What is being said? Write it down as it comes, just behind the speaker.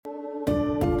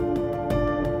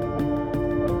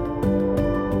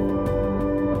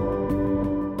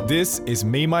This is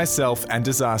Me, Myself and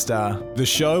Disaster, the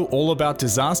show all about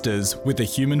disasters with a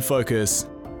human focus.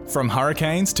 From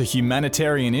hurricanes to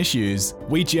humanitarian issues,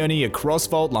 we journey across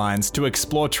fault lines to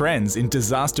explore trends in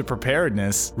disaster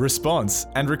preparedness, response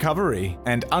and recovery,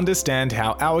 and understand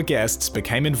how our guests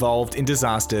became involved in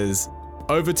disasters.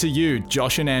 Over to you,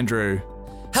 Josh and Andrew.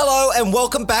 Hello and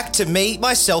welcome back to Me,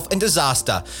 Myself and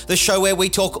Disaster, the show where we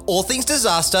talk all things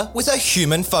disaster with a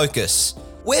human focus.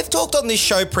 We've talked on this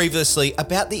show previously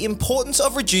about the importance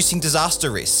of reducing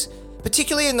disaster risk,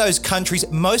 particularly in those countries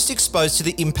most exposed to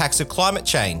the impacts of climate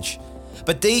change.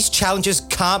 But these challenges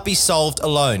can't be solved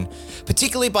alone,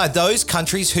 particularly by those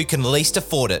countries who can least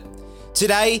afford it.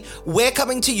 Today, we're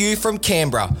coming to you from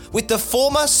Canberra with the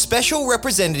former Special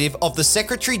Representative of the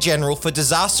Secretary-General for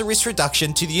Disaster Risk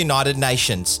Reduction to the United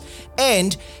Nations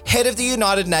and Head of the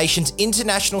United Nations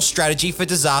International Strategy for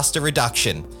Disaster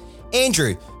Reduction.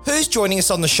 Andrew, who's joining us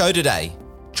on the show today?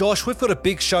 Josh, we've got a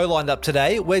big show lined up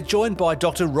today. We're joined by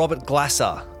Dr. Robert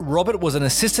Glasser. Robert was an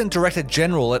Assistant Director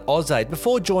General at AusAid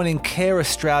before joining CARE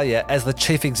Australia as the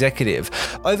Chief Executive,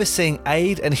 overseeing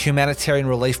aid and humanitarian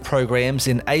relief programs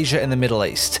in Asia and the Middle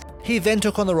East. He then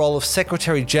took on the role of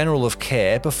Secretary General of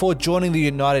CARE before joining the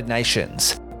United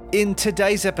Nations. In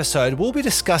today's episode, we'll be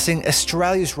discussing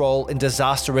Australia's role in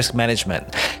disaster risk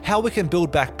management, how we can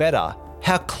build back better,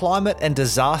 how climate and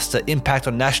disaster impact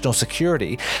on national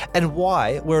security, and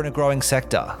why we're in a growing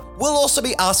sector. We'll also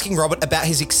be asking Robert about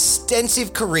his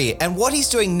extensive career and what he's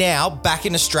doing now back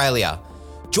in Australia.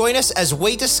 Join us as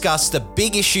we discuss the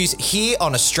big issues here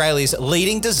on Australia's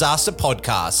leading disaster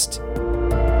podcast.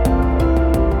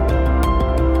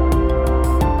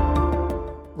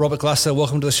 Robert Glasser,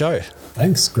 welcome to the show.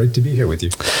 Thanks, great to be here with you.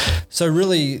 So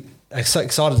really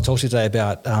excited to talk to you today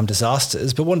about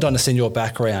disasters, but wanted to understand your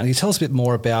background. Can you tell us a bit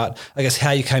more about, I guess,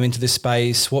 how you came into this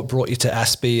space, what brought you to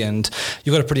ASPI, and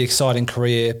you've got a pretty exciting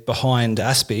career behind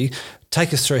ASPI.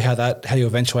 Take us through how you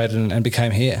eventuated and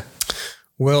became here.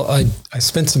 Well, I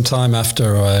spent some time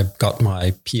after I got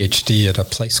my PhD at a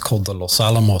place called the Los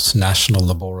Alamos National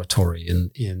Laboratory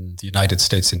in the United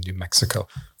States in New Mexico.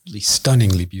 Really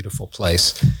stunningly beautiful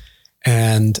place.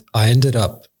 And I ended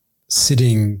up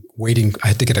waiting. I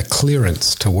had to get a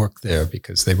clearance to work there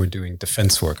because they were doing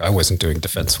defense work. I wasn't doing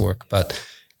defense work,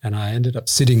 and I ended up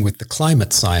sitting with the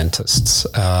climate scientists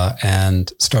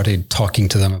and started talking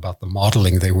to them about the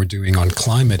modeling they were doing on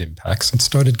climate impacts and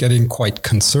started getting quite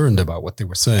concerned about what they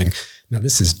were saying. Now,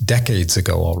 this is decades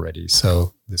ago already,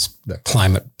 so the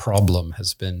climate problem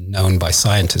has been known by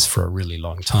scientists for a really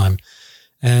long time.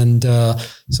 And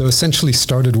so essentially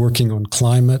started working on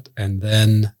climate, and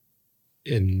then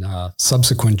in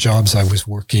subsequent jobs, I was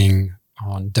working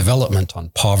on development on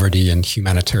poverty and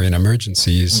humanitarian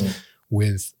emergencies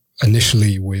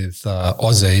initially with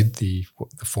AusAid, the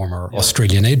former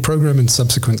Australian aid program, and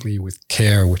subsequently with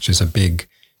CARE, which is a big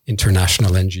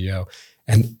international NGO.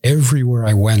 And everywhere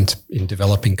I went in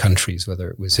developing countries, whether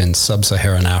it was in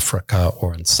sub-Saharan Africa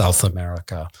or in South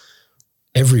America,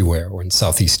 everywhere, or in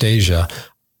Southeast Asia,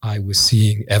 I was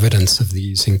seeing evidence of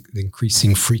these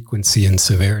increasing frequency and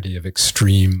severity of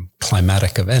extreme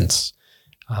climatic events.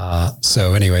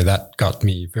 So anyway, that got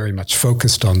me very much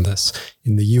focused on this.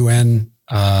 In the UN,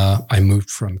 I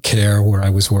moved from CARE, where I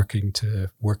was working,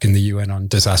 to work in the UN on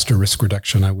disaster risk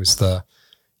reduction. I was the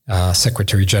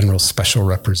Secretary General's Special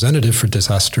Representative for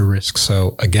Disaster Risk.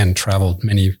 So again, traveled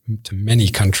to many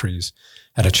countries,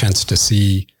 had a chance to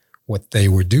see what they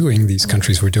were doing, these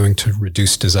countries were doing to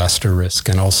reduce disaster risk,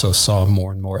 and also saw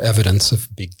more and more evidence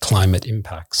of big climate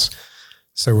impacts.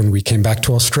 So when we came back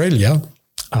to Australia,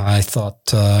 I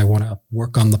thought I want to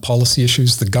work on the policy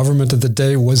issues. The government of the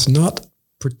day was not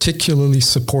particularly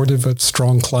supportive of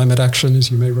strong climate action, as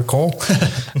you may recall.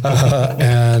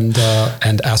 And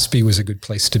ASPI was a good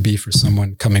place to be for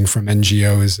someone coming from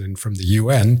NGOs and from the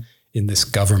UN in this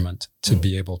government to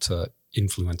be able to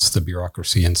influence the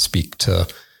bureaucracy and speak to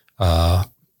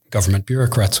government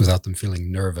bureaucrats without them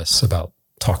feeling nervous about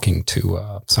talking to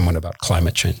someone about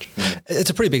climate change. It's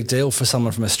a pretty big deal for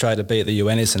someone from Australia to be at the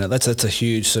UN, isn't it? That's a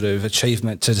huge sort of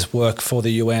achievement to just work for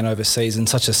the UN overseas in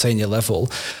such a senior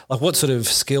level. Like, what sort of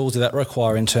skills did that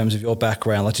require in terms of your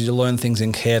background? Like, did you learn things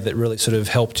in CARE that really sort of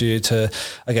helped you to,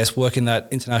 I guess, work in that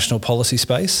international policy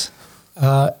space?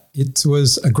 It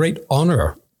was a great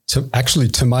honor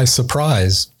to my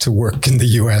surprise, to work in the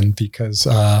UN because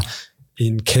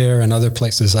in CARE and other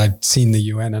places, I've seen the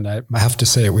UN, and I have to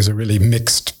say it was a really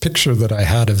mixed picture that I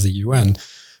had of the UN.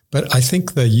 But I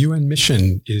think the UN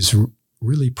mission is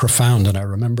really profound. And I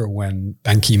remember when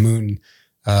Ban Ki-moon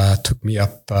took me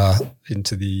up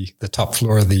into the top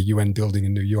floor of the UN building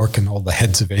in New York, and all the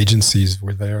heads of agencies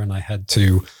were there, and I had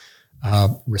to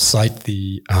recite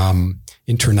the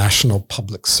International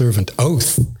Public Servant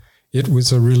Oath, it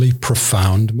was a really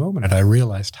profound moment. And I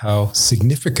realized how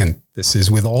significant this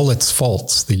is. With all its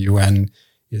faults, the UN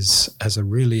has a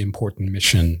really important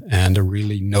mission and a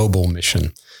really noble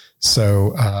mission.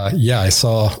 So, I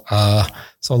saw a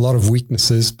lot of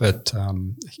weaknesses, but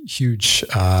huge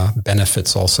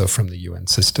benefits also from the UN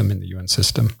system,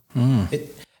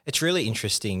 It's really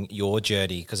interesting, your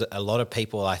journey, because a lot of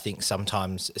people, I think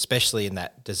sometimes, especially in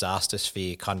that disaster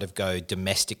sphere, kind of go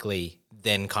domestically,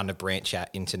 then kind of branch out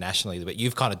internationally. But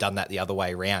you've kind of done that the other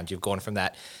way around. You've gone from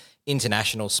that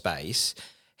international space.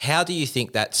 How do you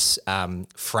think that's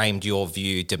framed your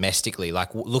view domestically? Like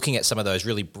looking at some of those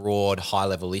really broad,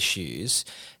 high-level issues,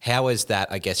 how is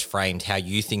that, I guess, framed how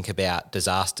you think about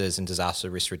disasters and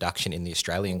disaster risk reduction in the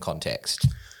Australian context?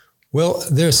 Well,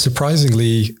 there's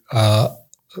surprisingly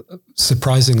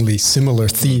similar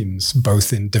themes,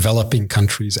 both in developing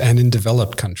countries and in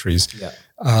developed countries. Yeah.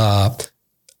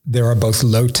 There are both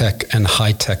low-tech and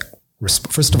high-tech.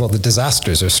 First of all, the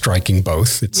disasters are striking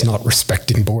both. It's not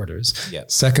respecting borders. Yeah.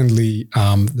 Secondly,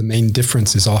 the main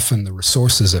difference is often the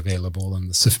resources available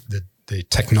and the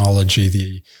technology,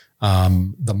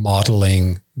 the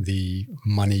modeling, the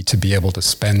money to be able to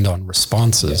spend on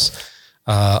responses.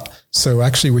 Yeah. So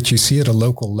actually what you see at a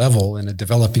local level in a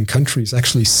developing country is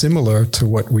actually similar to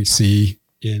what we see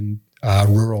in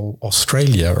rural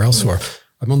Australia or elsewhere.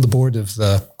 I'm on the board of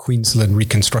the Queensland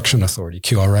Reconstruction Authority,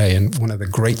 QRA, and one of the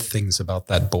great things about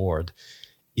that board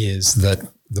is that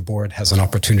the board has an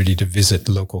opportunity to visit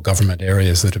local government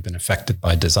areas that have been affected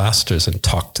by disasters and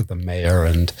talk to the mayor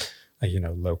and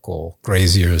local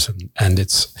graziers, and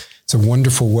it's a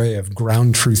wonderful way of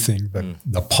ground truthing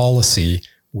the policy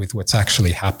with what's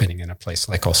actually happening in a place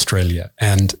like Australia.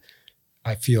 And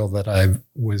I feel that I've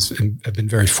been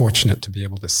very fortunate to be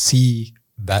able to see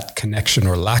that connection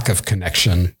or lack of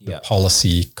connection, the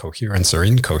policy coherence or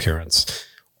incoherence,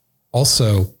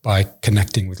 also by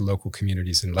connecting with local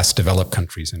communities in less developed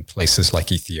countries in places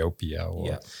like Ethiopia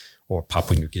or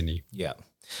Papua New Guinea. Yeah.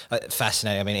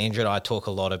 Fascinating. I mean, Andrew and I talk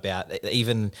a lot about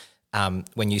even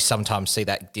when you sometimes see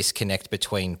that disconnect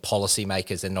between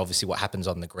policymakers and obviously what happens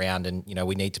on the ground. And,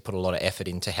 we need to put a lot of effort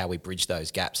into how we bridge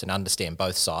those gaps and understand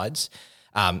both sides.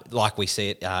 Like we see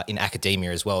it in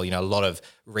academia as well, a lot of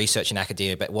research in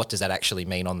academia, but what does that actually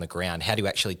mean on the ground? How do you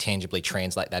actually tangibly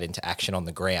translate that into action on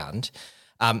the ground?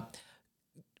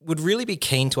 Would really be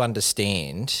keen to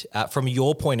understand, from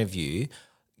your point of view,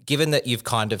 given that you've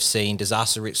kind of seen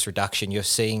disaster risk reduction, you're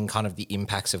seeing kind of the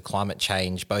impacts of climate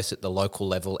change, both at the local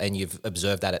level and you've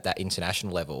observed that at that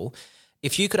international level.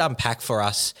 If you could unpack for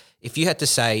us, if you had to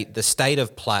say the state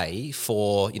of play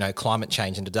for, climate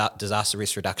change and disaster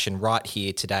risk reduction right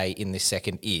here today in this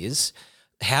second is,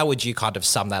 how would you kind of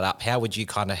sum that up? How would you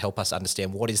kind of help us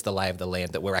understand what is the lay of the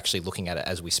land that we're actually looking at it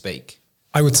as we speak?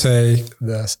 I would say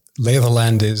the lay of the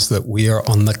land is that we are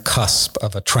on the cusp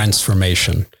of a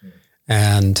transformation.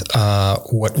 And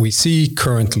what we see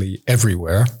currently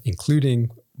everywhere,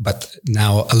 including but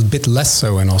now a bit less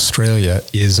so in Australia,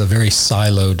 is a very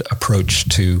siloed approach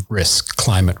to risk,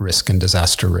 climate risk and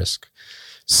disaster risk.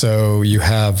 So you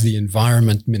have the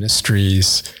environment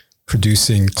ministries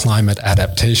producing climate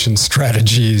adaptation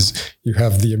strategies. You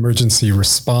have the emergency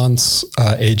response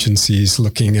agencies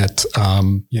looking at,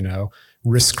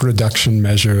 risk reduction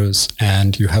measures,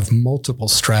 and you have multiple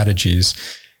strategies.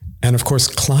 And of course,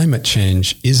 climate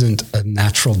change isn't a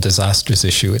natural disasters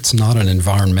issue. It's not an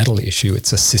environmental issue.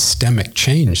 It's a systemic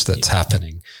change that's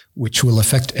happening, which will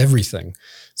affect everything.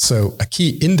 So a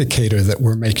key indicator that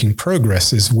we're making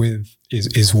progress is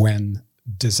when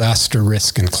disaster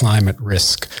risk and climate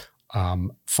risk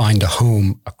find a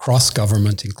home across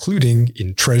government, including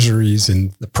in treasuries,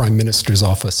 in the Prime Minister's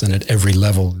office, and at every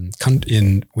level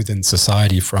within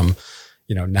society, from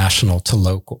national to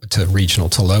local to regional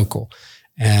to local.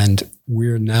 And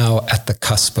we're now at the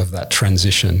cusp of that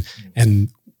transition. And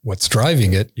what's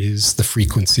driving it is the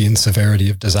frequency and severity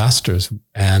of disasters.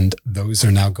 And those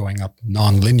are now going up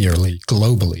non-linearly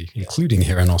globally, including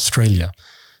here in Australia.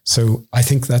 So I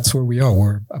think that's where we are.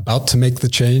 We're about to make the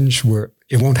change.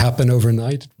 It won't happen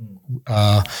overnight.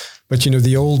 But,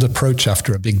 the old approach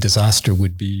after a big disaster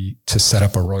would be to set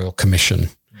up a royal commission,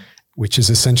 which is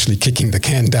essentially kicking the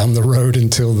can down the road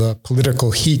until the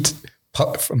political heat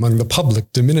among the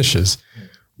public diminishes.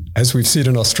 As we've seen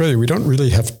in Australia, we don't really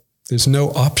there's no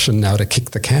option now to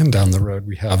kick the can down the road.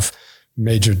 We have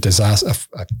major disaster,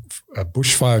 a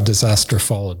bushfire disaster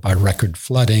followed by record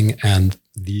flooding, and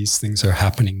these things are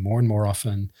happening more and more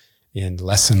often in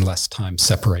less and less time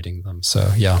separating them.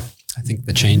 So, I think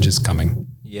the change is coming.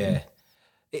 Yeah.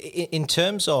 In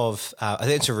terms of, I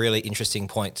think it's a really interesting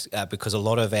point because a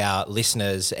lot of our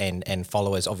listeners and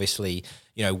followers obviously,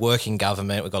 work in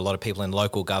government. We've got a lot of people in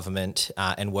local government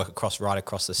and work right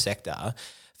across the sector.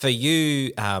 For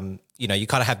you, you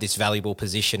kind of have this valuable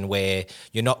position where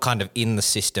you're not kind of in the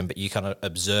system, but you kind of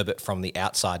observe it from the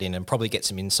outside in and probably get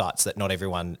some insights that not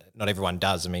everyone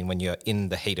does. I mean, when you're in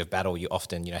the heat of battle, you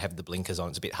often, have the blinkers on.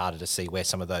 It's a bit harder to see where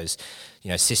some of those,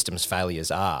 systems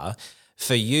failures are.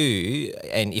 For you,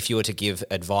 and if you were to give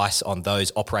advice on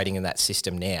those operating in that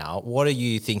system now, what do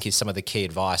you think is some of the key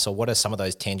advice, or what are some of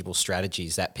those tangible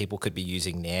strategies that people could be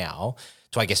using now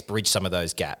to, I guess, bridge some of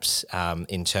those gaps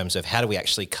in terms of how do we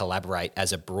actually collaborate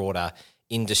as a broader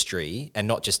industry, and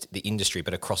not just the industry,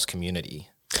 but across community?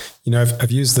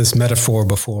 I've used this metaphor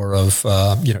before of,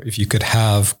 if you could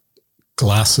have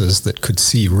glasses that could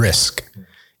see risk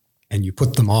and you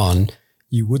put them on,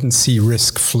 you wouldn't see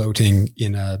risk floating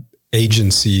in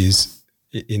agencies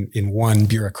in one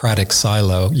bureaucratic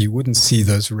silo. You wouldn't see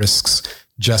those risks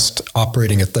just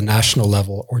operating at the national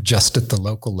level or just at the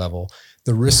local level.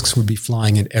 The risks would be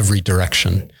flying in every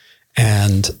direction.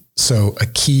 And so a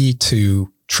key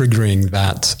to triggering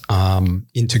that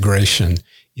integration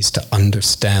is to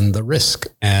understand the risk.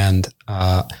 And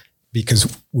because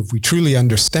if we truly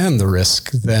understand the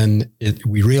risk, then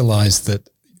we realize that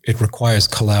it requires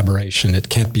collaboration. It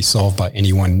can't be solved by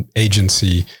any one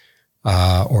agency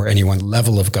or any one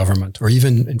level of government, or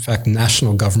even, in fact,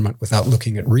 national government, without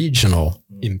looking at regional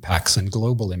impacts and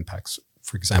global impacts.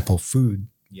 For example, food,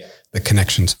 the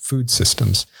connections of food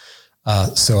systems.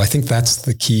 So I think that's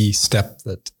the key step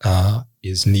that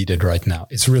is needed right now.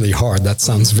 It's really hard. That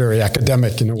sounds very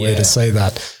academic in a way to say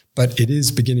that, but it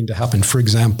is beginning to happen. For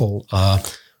example,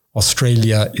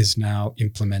 Australia is now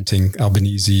implementing,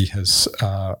 Albanese has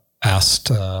asked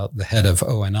the head of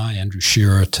ONI, Andrew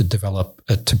Shearer,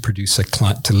 to produce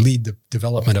to lead the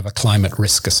development of a climate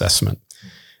risk assessment.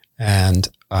 And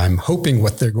I'm hoping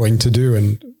what they're going to do,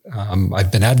 and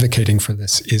I've been advocating for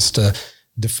this, is to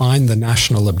define the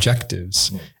national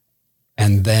objectives,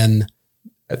 and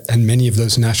many of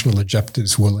those national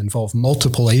objectives will involve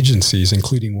multiple agencies,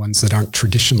 including ones that aren't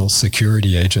traditional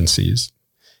security agencies.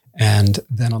 And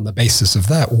then on the basis of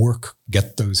that,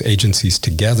 get those agencies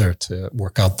together to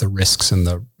work out the risks and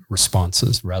the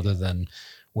responses, rather than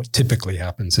what typically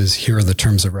happens is, here are the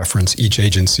terms of reference, each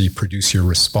agency produce your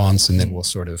response, and then we'll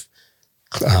sort of,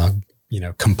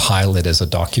 compile it as a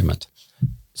document.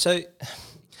 So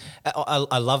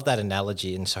I love that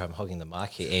analogy, and sorry, I'm hogging the mic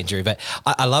here, Andrew, but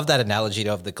I love that analogy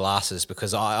of the glasses,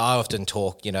 because I often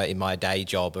talk, in my day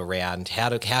job around how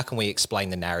can we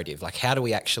explain the narrative? Like, how do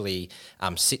we actually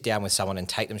sit down with someone and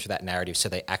take them through that narrative so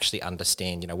they actually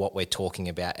understand, what we're talking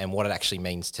about and what it actually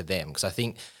means to them? Because I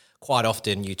think quite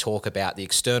often you talk about the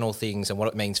external things and what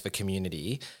it means for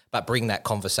community, but bring that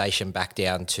conversation back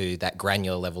down to that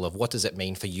granular level of what does it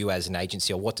mean for you as an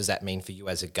agency, or what does that mean for you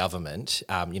as a government?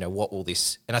 What will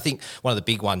this, and I think one of the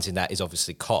big ones in that is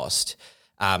obviously cost.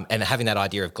 And having that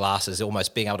idea of glasses,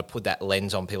 almost being able to put that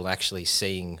lens on people and actually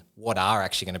seeing what are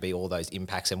actually going to be all those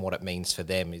impacts and what it means for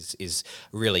them is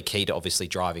really key to obviously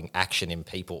driving action in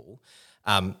people.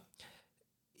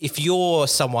 If you're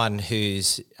someone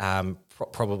who's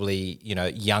probably,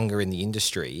 younger in the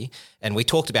industry, and we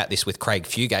talked about this with Craig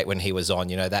Fugate when he was on,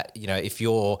 we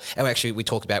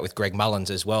talked about it with Greg Mullins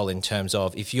as well, in terms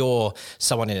of if you're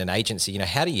someone in an agency,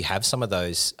 how do you have some of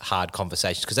those hard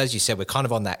conversations? Because as you said, we're kind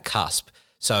of on that cusp.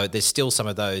 So there's still some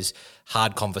of those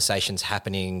hard conversations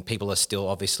happening. People are still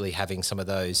obviously having some of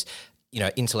those,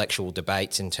 intellectual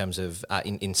debates in terms of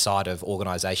inside of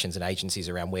organisations and agencies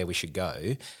around where we should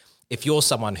go. If you're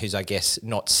someone who's, I guess,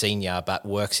 not senior but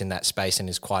works in that space and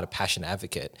is quite a passionate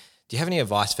advocate, do you have any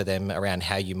advice for them around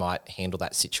how you might handle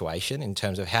that situation, in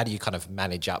terms of how do you kind of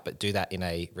manage up but do that in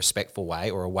a respectful way,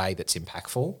 or a way that's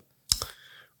impactful?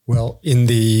 Well, in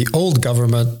the old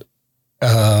government,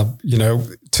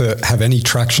 to have any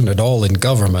traction at all in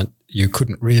government, you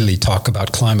couldn't really talk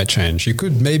about climate change. You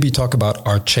could maybe talk about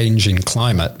our changing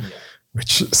climate,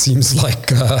 which seems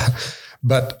like, I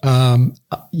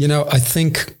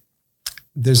think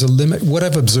there's a limit. What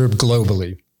I've observed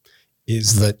globally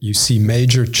is that you see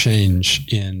major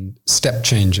step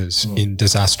changes in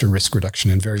disaster risk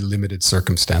reduction in very limited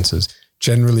circumstances.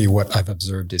 Generally, what I've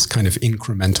observed is kind of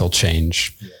incremental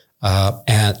change.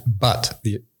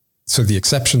 So the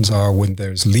exceptions are when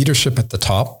there's leadership at the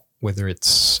top, whether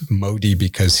it's Modi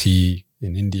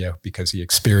in India because he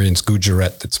experienced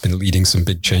Gujarat that's been leading some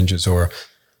big changes, or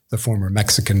the former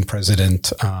Mexican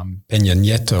president, Peña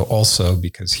Nieto, also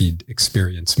because he'd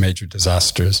experienced major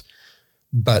disasters.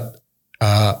 But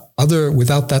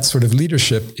without that sort of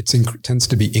leadership, it tends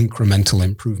to be incremental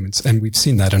improvements. And we've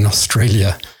seen that in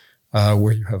Australia,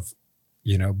 where you have,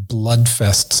 blood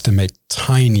fests to make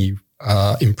tiny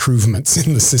improvements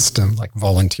in the system, like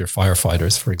volunteer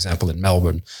firefighters, for example, in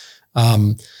Melbourne.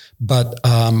 But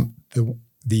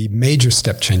the major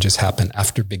step changes happen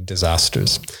after big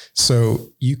disasters. So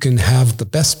you can have the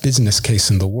best business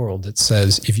case in the world that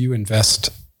says if you invest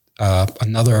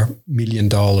another $1 million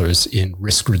in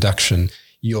risk reduction,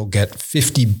 you'll get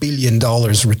 $50 billion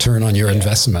return on your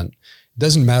investment. It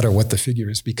doesn't matter what the figure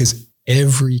is, because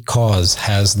every cause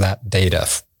has that data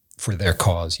for their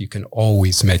cause. You can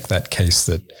always make that case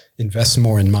that invest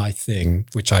more in my thing,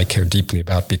 which I care deeply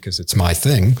about because it's my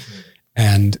thing,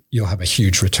 and you'll have a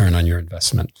huge return on your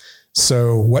investment.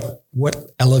 So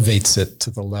what elevates it to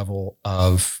the level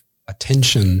of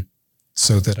attention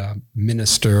so that a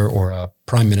minister or a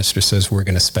prime minister says, we're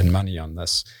going to spend money on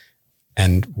this?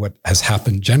 And what has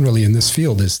happened generally in this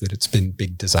field is that it's been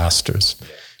big disasters.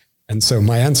 And so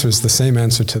my answer is the same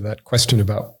answer to that question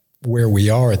about where we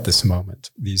are at this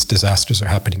moment. These disasters are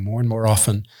happening more and more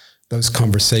often. Those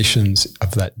conversations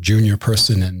of that junior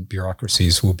person in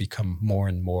bureaucracies will become more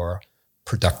and more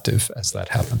productive as that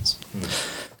happens.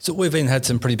 So we've had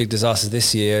some pretty big disasters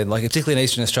this year, like particularly in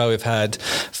Eastern Australia. We've had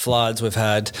floods, we've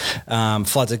had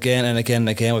floods again and again and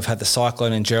again. We've had the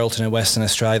cyclone in Geraldton in Western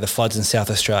Australia, the floods in South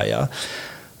Australia.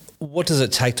 What does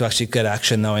it take to actually get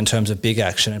action, though, in terms of big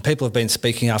action? And people have been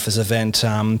speaking after this event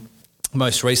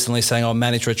most recently saying,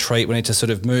 manage retreat, we need to sort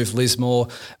of move Lismore,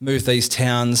 move these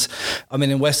towns. I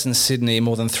mean, in Western Sydney,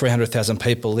 more than 300,000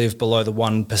 people live below the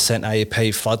 1%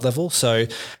 AEP flood level. So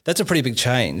that's a pretty big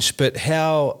change. But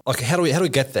how do we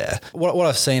get there? What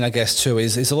I've seen, I guess, too,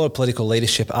 is a lot of political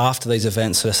leadership after these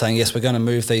events sort of saying, yes, we're going to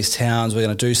move these towns, we're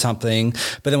going to do something.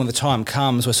 But then when the time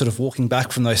comes, we're sort of walking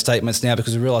back from those statements now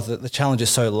because we realise that the challenge is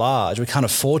so large. We can't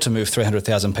afford to move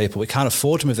 300,000 people. We can't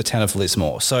afford to move the town of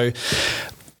Lismore. So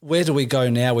where do we go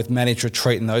now with managed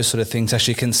retreat and those sort of things,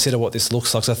 actually consider what this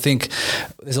looks like? So I think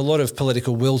there's a lot of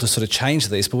political will to sort of change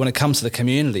this, but when it comes to the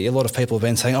community, a lot of people have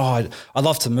been saying, I'd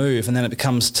love to move, and then it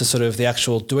becomes to sort of the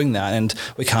actual doing that, and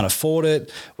we can't afford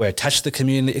it, we're attached to the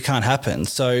community, it can't happen.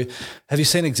 So have you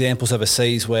seen examples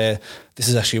overseas where this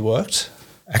has actually worked?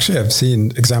 Actually, I've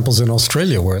seen examples in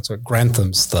Australia where it's what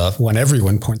Grantham's the one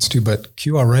everyone points to, but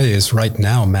QRA is right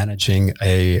now managing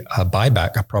a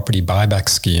property buyback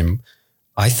scheme.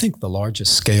 I think the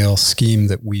largest scale scheme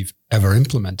that we've ever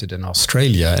implemented in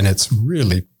Australia, and it's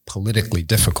really politically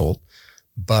difficult,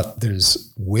 but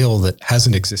there's will that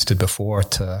hasn't existed before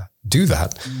to do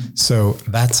that. So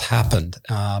that's happened.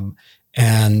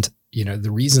 And,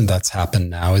 the reason that's happened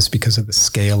now is because of the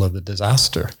scale of the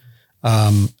disaster.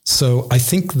 So I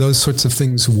think those sorts of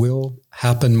things will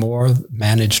happen more,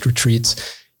 managed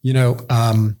retreats.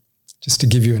 Just to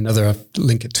give you another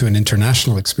link it to an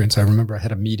international experience, I remember I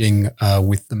had a meeting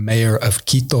with the mayor of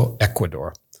Quito,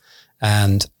 Ecuador.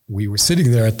 And we were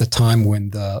sitting there at the time when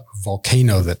the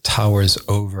volcano that towers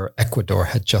over Ecuador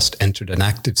had just entered an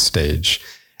active stage.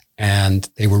 And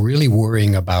they were really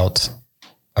worrying about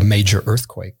a major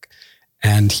earthquake.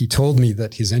 And he told me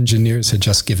that his engineers had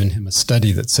just given him a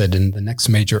study that said in the next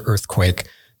major earthquake,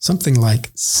 something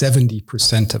like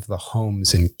 70% of the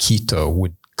homes in Quito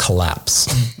would collapse.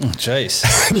 Jeez.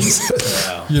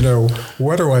 Wow.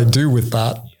 What do I do with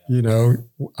that?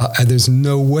 There's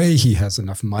no way he has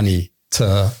enough money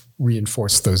to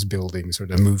reinforce those buildings or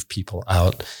to move people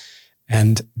out.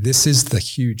 And this is the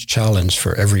huge challenge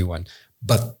for everyone.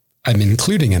 But I'm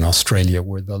including in Australia,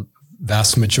 where the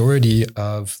vast majority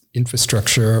of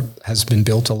infrastructure has been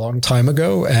built a long time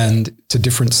ago and to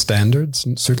different standards,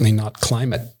 and certainly not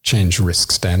climate change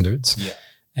risk standards. Yeah.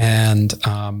 And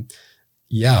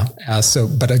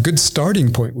but a good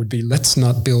starting point would be, let's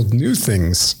not build new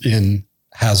things in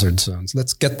hazard zones.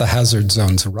 Let's get the hazard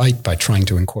zones right by trying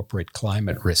to incorporate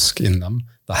climate risk in them,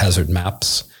 the hazard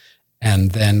maps.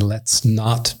 And then let's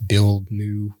not build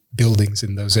new buildings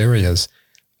in those areas.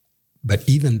 But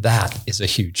even that is a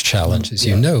huge challenge, as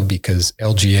you know, because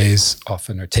LGAs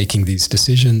often are taking these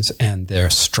decisions and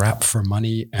they're strapped for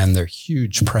money, and there are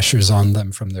huge pressures on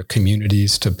them from their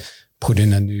communities to put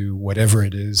in a new, whatever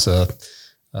it is, a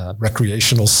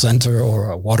recreational center or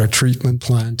a water treatment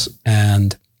plant.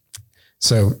 And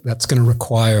so that's going to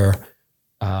require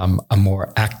a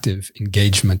more active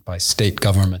engagement by state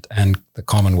government and the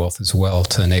Commonwealth as well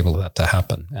to enable that to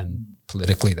happen. And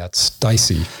politically, that's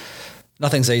dicey.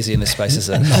 Nothing's easy in this space, is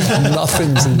it?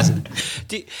 Nothing's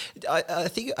easy. I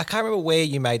think I can't remember where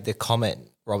you made the comment,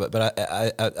 Robert, but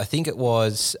I think it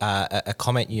was a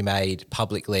comment you made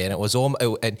publicly, and it was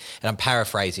and I'm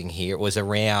paraphrasing here. It was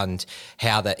around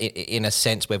how that, in a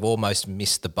sense, we've almost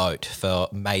missed the boat for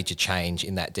major change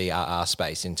in that DRR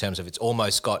space, in terms of it's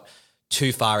almost got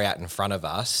too far out in front of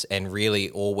us, and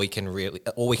really all we can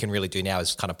really do now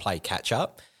is kind of play catch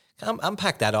up.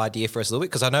 Unpack that idea for us a little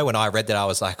bit, because I know when I read that I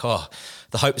was like, oh,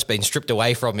 the hope's been stripped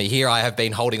away from me. Here I have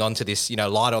been holding on to this,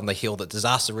 light on the hill that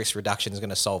disaster risk reduction is going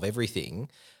to solve everything.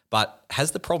 But has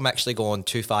the problem actually gone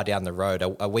too far down the road?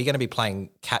 Are we going to be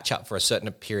playing catch up for a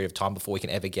certain period of time before we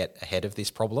can ever get ahead of this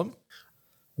problem?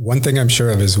 One thing I'm sure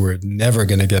of is we're never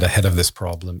going to get ahead of this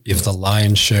problem if the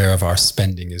lion's share of our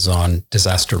spending is on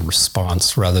disaster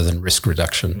response rather than risk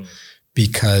reduction,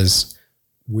 because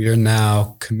we're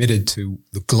now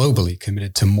globally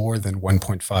committed to more than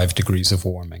 1.5 degrees of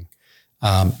warming.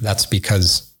 That's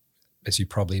because, as you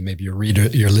probably, maybe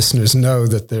your listeners know,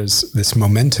 that there's this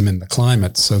momentum in the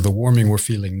climate. So the warming we're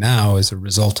feeling now is a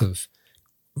result of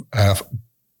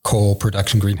coal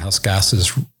production greenhouse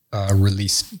gases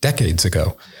released decades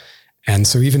ago. And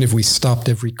so even if we stopped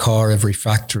every car, every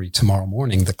factory tomorrow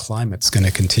morning, the climate's going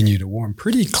to continue to warm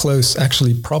pretty close,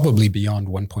 actually probably beyond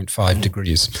 1.5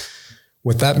 degrees.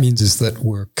 What that means is that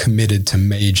we're committed to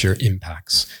major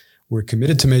impacts. We're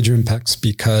committed to major impacts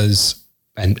because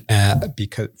the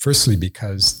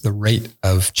rate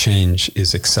of change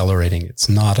is accelerating. It's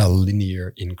not a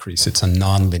linear increase. It's a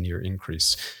non-linear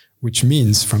increase, which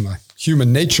means from a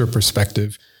human nature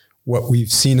perspective, what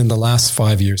we've seen in the last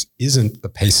 5 years isn't the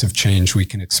pace of change we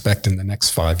can expect in the next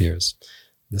 5 years.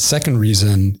 The second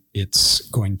reason it's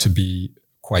going to be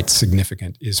quite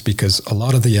significant is because a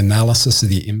lot of the analysis of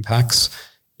the impacts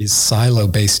is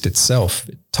silo-based itself.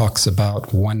 It talks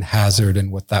about one hazard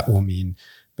and what that will mean.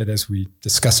 But as we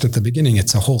discussed at the beginning,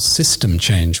 it's a whole system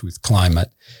change with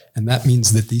climate. And that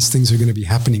means that these things are going to be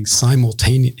happening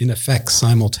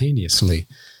simultaneously.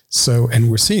 So,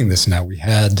 and we're seeing this now.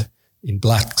 In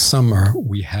Black Summer,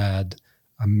 we had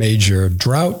a major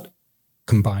drought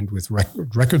combined with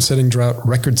record-setting drought,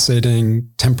 record-setting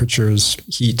temperatures,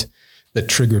 heat, that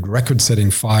triggered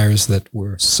record-setting fires that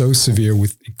were so severe,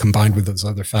 combined with those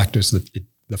other factors, that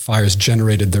the fires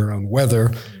generated their own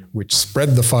weather, which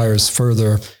spread the fires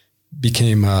further,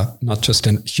 became not just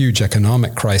a huge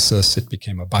economic crisis, it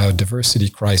became a biodiversity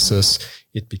crisis,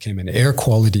 it became an air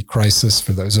quality crisis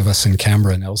for those of us in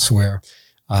Canberra and elsewhere,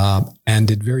 and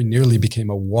it very nearly became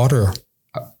a water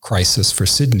crisis for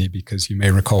Sydney, because you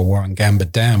may recall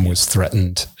Warrangamba Dam was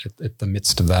threatened at the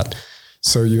midst of that.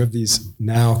 So you have these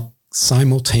now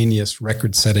simultaneous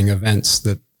record-setting events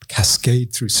that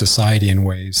cascade through society in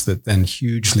ways that then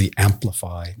hugely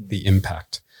amplify the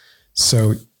impact.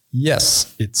 So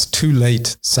yes, it's too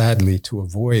late, sadly, to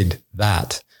avoid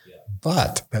that. Yeah.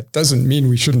 But that doesn't mean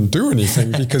we shouldn't do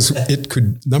anything, because it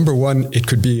can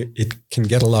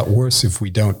get a lot worse if we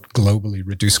don't globally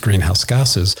reduce greenhouse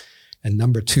gases. And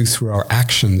number two, through our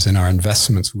actions and our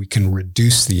investments, we can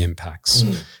reduce the impacts.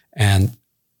 And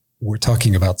we're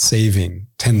talking about saving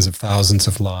tens of thousands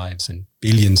of lives and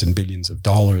billions of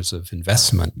dollars of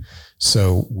investment.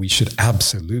 So we should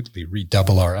absolutely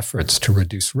redouble our efforts to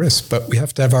reduce risk. But we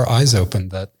have to have our eyes open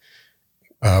that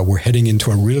we're heading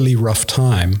into a really rough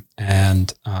time.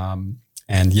 And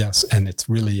it's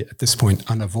really at this point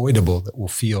unavoidable that we'll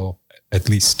feel at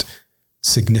least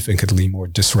significantly more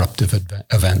disruptive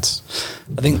events.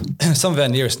 I think some of our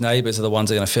nearest neighbours are the ones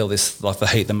that are going to feel this, like the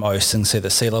heat the most, and see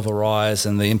the sea level rise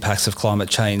and the impacts of climate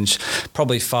change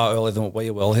probably far earlier than what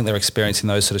we will. I think they're experiencing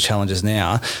those sort of challenges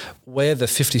now. We're the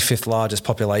 55th largest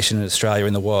population in Australia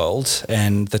in the world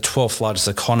and the 12th largest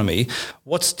economy.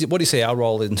 What do you see our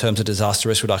role in terms of disaster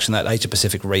risk reduction in that Asia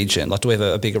Pacific region? Like, do we have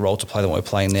a bigger role to play than what we're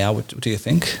playing now? What do you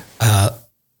think?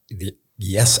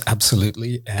 Yes,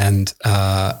 absolutely. And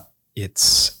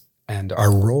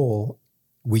our role,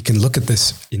 we can look at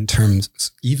this in terms,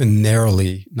 even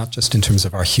narrowly, not just in terms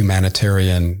of our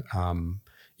humanitarian,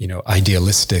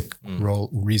 idealistic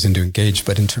reason to engage,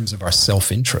 but in terms of our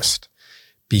self-interest.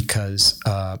 Because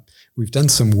we've done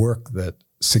some work that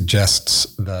suggests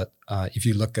that if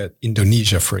you look at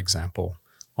Indonesia, for example,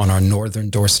 on our northern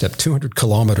doorstep, 200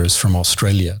 kilometers from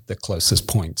Australia, the closest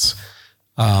points,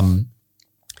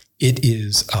 it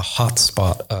is a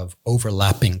hotspot of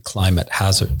overlapping climate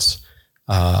hazards.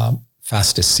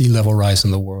 Fastest sea level rise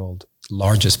in the world,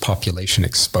 largest population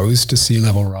exposed to sea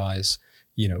level rise.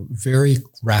 Very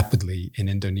rapidly in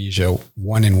Indonesia,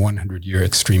 1 in 100 year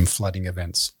extreme flooding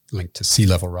events linked to sea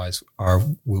level rise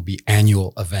will be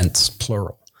annual events,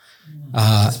 plural.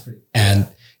 And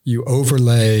you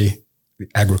overlay the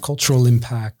agricultural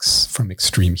impacts from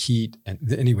extreme heat.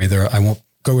 And anyway, I won't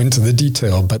go into the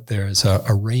detail, but there's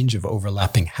a range of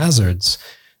overlapping hazards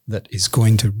that is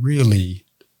going to really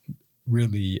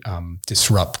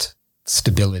disrupt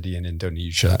stability in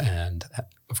Indonesia. And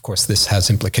of course, this has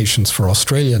implications for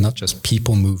Australia, not just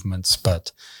people movements,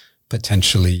 but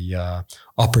potentially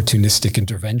opportunistic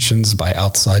interventions by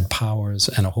outside powers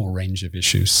and a whole range of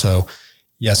issues. So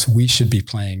yes, we should be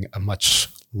playing a much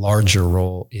larger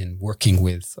role in working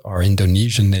with our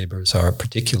Indonesian neighbors,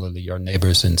 particularly our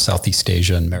neighbors in Southeast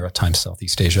Asia and maritime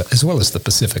Southeast Asia, as well as the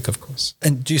Pacific, of course.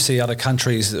 And do you see other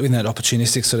countries in that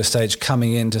opportunistic sort of stage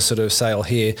coming in to sort of say, oh,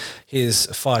 here's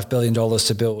 $5 billion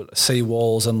to build sea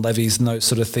walls and levees and those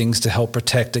sort of things to help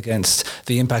protect against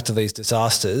the impact of these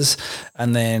disasters,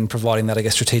 and then providing that, I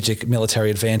guess, strategic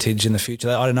military advantage in the future?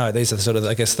 I don't know. These are sort of,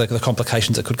 I guess, the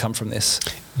complications that could come from this.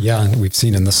 Yeah, and we've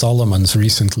seen in the Solomons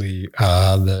recently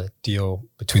the deal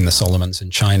between the Solomons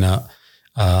and China,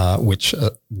 which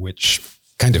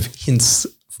kind of hints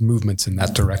movements in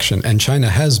that direction. And China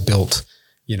has built,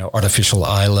 artificial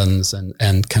islands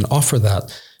and can offer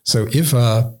that. So if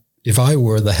I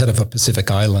were the head of a Pacific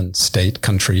Island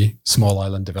country, small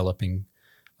island developing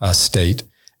state,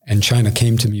 and China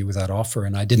came to me with that offer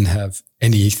and I didn't have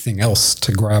anything else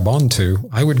to grab onto,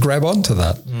 I would grab onto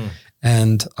that.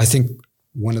 And I think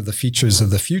one of the features of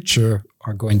the future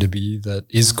is going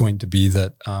to be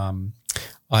that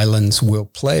islands will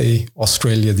play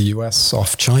Australia, the US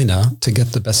off China to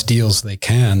get the best deals they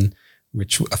can,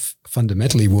 which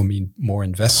fundamentally will mean more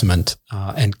investment,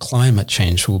 and climate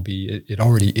change will be, it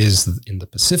already is in the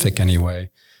Pacific anyway,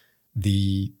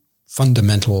 the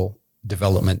fundamental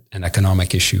development and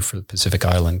economic issue for the Pacific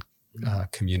Island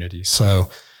community. So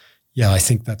yeah, I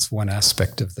think that's one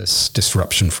aspect of this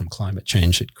disruption from climate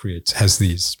change. It has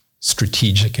these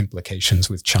strategic implications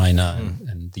with China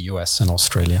and the US and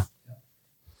Australia.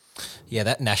 Yeah,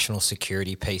 that national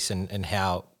security piece and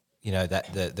how,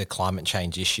 that the climate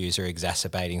change issues are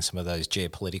exacerbating some of those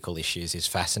geopolitical issues is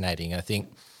fascinating. I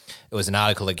think it was an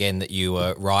article again that you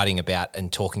were writing about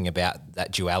and talking about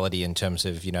that duality in terms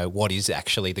of, what is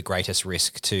actually the greatest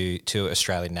risk to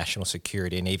Australian national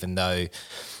security. And even though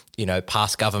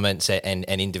past governments and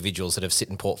individuals that have sit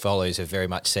in portfolios have very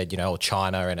much said,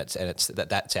 China and it's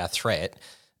that's our threat.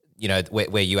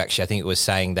 Where you actually, I think it was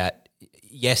saying that,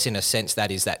 yes, in a sense that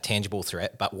is that tangible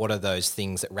threat, but what are those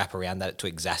things that wrap around that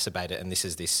to exacerbate it? And this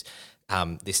is this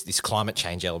climate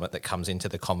change element that comes into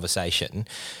the conversation.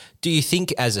 Do you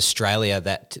think as Australia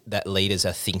that leaders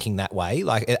are thinking that way?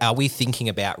 Like, are we thinking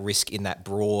about risk in that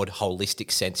broad,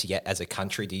 holistic sense yet as a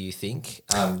country, do you think?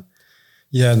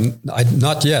 Yeah,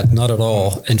 not yet, not at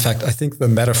all. In fact, I think the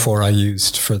metaphor I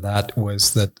used for that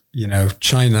was that,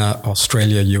 China,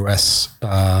 Australia, US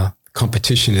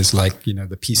competition is like,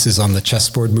 the pieces on the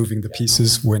chessboard moving the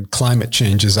pieces when climate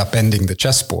change is upending the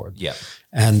chessboard. Yeah.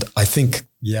 And I think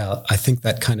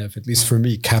that kind of, at least for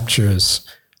me, captures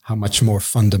how much more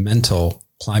fundamental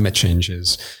climate change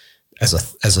is as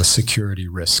a security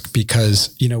risk.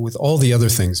 Because, with all the other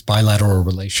things, bilateral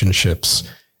relationships,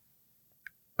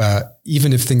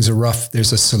 even if things are rough,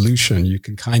 there's a solution. You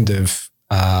can kind of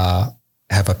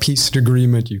have a peace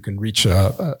agreement. You can reach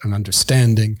an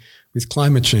understanding. With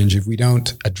climate change, if we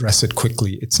don't address it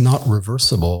quickly, it's not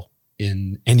reversible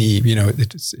in any,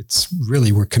 it's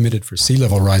really, we're committed for sea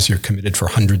level rise. You're committed for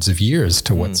hundreds of years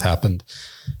to what's happened.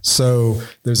 So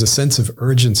there's a sense of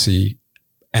urgency.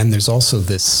 And there's also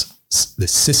this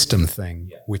system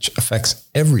thing, which affects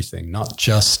everything, not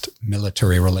just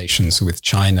military relations with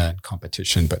China and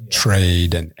competition, but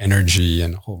trade and energy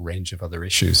and a whole range of other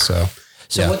issues. So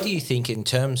what do you think in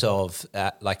terms of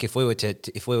if we were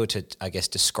to, I guess,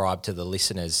 describe to the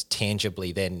listeners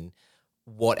tangibly then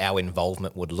what our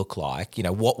involvement would look like?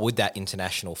 What would that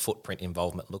international footprint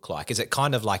involvement look like? Is it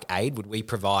kind of like aid? Would we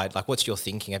provide, what's your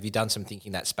thinking? Have you done some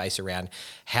thinking in that space around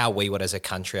how we would as a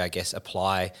country, I guess,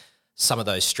 apply some of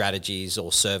those strategies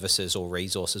or services or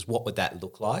resources? What would that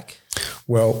look like?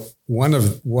 Well,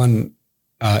 one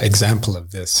example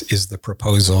of this is the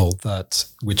proposal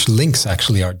which links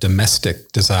actually our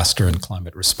domestic disaster and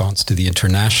climate response to the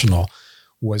international,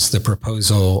 was the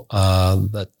proposal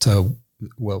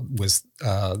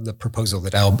the proposal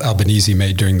that Albanese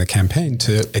made during the campaign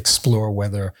to explore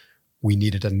whether we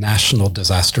needed a national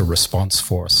disaster response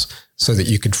force so that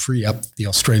you could free up the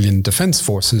Australian Defence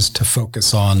Forces to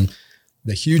focus on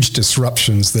the huge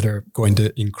disruptions that are going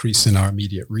to increase in our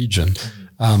immediate region.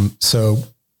 So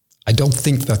I don't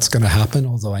think that's going to happen,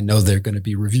 although I know they're going to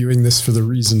be reviewing this for the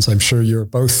reasons I'm sure you're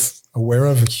both aware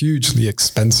of, hugely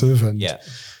expensive.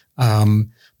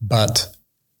 But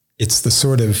it's the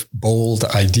sort of bold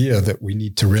idea that we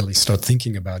need to really start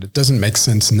thinking about. It doesn't make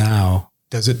sense now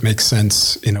does it make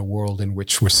sense in a world in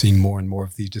which we're seeing more and more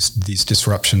of these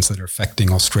disruptions that are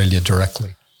affecting Australia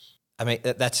directly? I mean,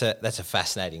 that's a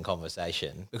fascinating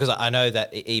conversation, because I know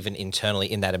that even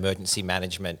internally in that emergency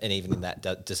management and even in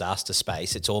that disaster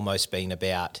space, it's almost been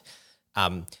about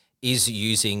is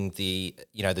using the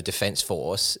Defence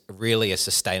Force really a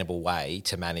sustainable way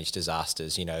to manage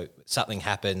disasters? Something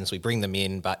happens, we bring them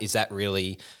in, but is that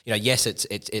really, yes,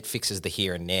 it fixes the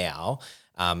here and now,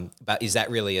 but is that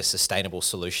really a sustainable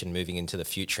solution moving into the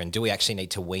future? And do we actually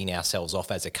need to wean ourselves off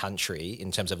as a country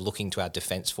in terms of looking to our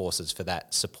Defence Forces for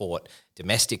that support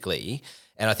domestically?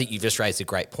 And I think you've just raised a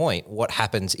great point. What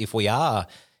happens if we are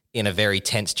in a very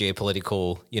tense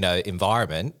geopolitical,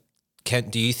 environment?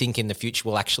 Do you think in the future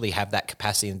we'll actually have that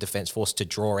capacity in the Defence Force to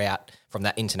draw out from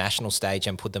that international stage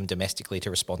and put them domestically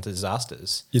to respond to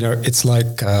disasters? It's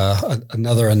like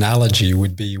another analogy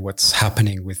would be what's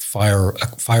happening with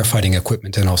firefighting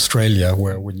equipment in Australia,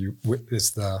 where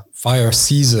as the fire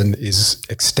season is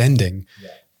extending,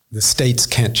 the states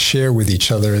can't share with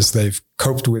each other as they've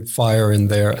coped with fire in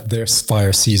their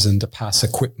fire season to pass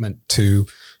equipment to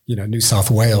New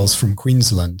South Wales from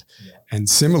Queensland. And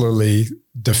similarly,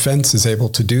 defense is able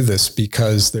to do this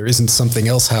because there isn't something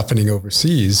else happening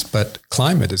overseas, but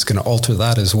climate is going to alter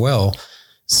that as well.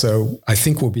 So I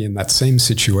think we'll be in that same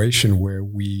situation where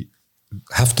we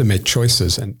have to make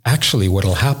choices. And actually what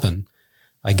will happen,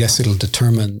 I guess it'll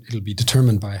be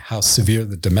determined by how severe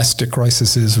the domestic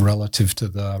crisis is relative to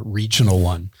the regional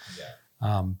one.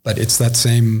 But it's that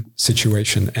same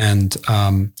situation. And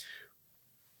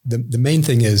the main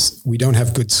thing is we don't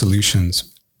have good solutions,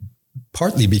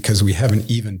 partly because we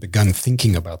haven't even begun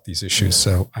thinking about these issues.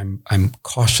 So I'm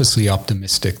cautiously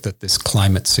optimistic that this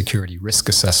climate security risk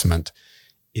assessment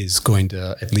is going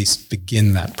to at least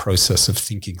begin that process of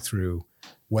thinking through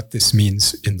what this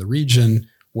means in the region,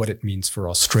 what it means for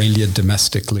Australia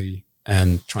domestically,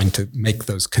 and trying to make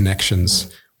those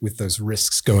connections with those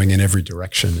risks going in every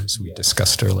direction, as we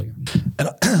discussed earlier. And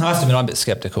I have to admit, I'm a bit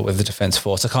skeptical with the Defence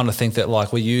Force. I kind of think that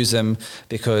we use them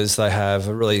because they have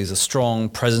a strong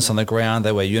presence on the ground.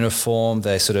 They wear uniform.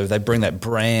 They bring that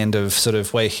brand of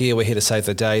we're here to save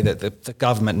the day that the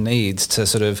government needs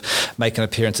to make an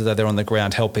appearance that they're on the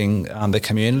ground helping the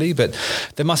community. But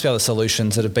there must be other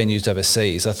solutions that have been used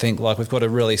overseas. I think we've got to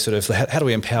really how do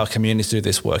we empower communities to do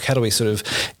this work? How do we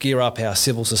gear up our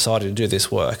civil society to do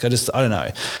this work? I don't know.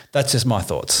 That's just my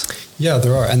thoughts. Yeah,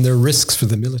 there are. And there are risks for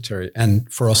the military and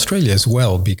for Australia as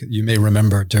well, because you may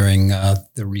remember during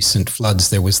the recent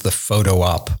floods, there was the photo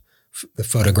op, the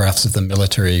photographs of the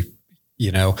military,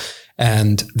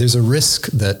 and there's a risk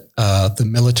that the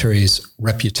military's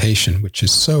reputation, which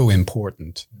is so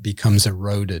important, becomes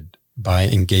eroded by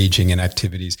engaging in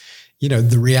activities.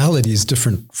 The reality is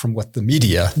different from what the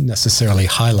media necessarily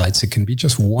highlights. It can be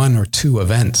just one or two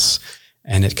events,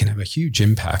 and it can have a huge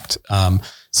impact.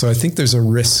 So I think there's a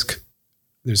risk.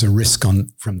 There's a risk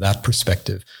from that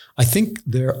perspective. I think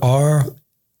there are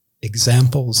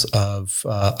examples of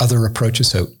other approaches.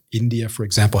 So India, for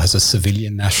example, has a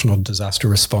civilian national disaster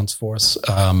response force.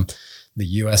 The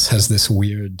US has this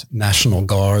weird National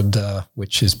Guard,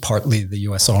 which is partly the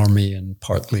US Army and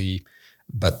partly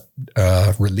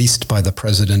released by the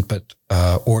president, but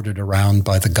ordered around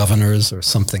by the governors or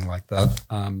something like that.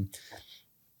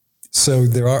 So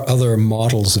there are other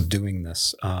models of doing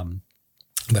this,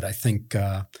 but I think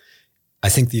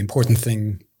the important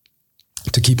thing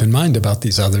to keep in mind about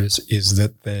these others is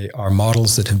that they are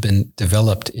models that have been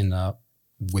developed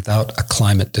without a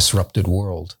climate disrupted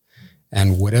world,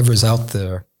 and whatever's out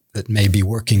there that may be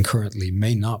working currently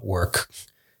may not work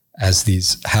as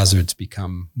these hazards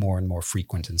become more and more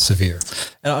frequent and severe.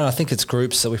 And I think it's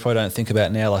groups that we probably don't think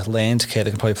about now, like Landcare, that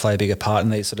can probably play a bigger part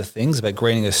in these sort of things, about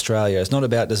greening Australia. It's not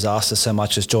about disaster so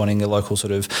much as joining a local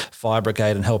fire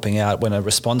brigade and helping out when a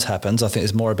response happens. I think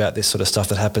it's more about this sort of stuff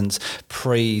that happens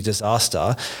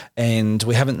pre-disaster. And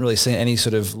we haven't really seen any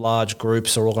large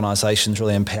groups or organisations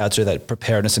really empowered to do that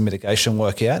preparedness and mitigation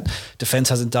work yet. Defence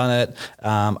hasn't done it.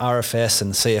 RFS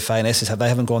and CFA and SS, they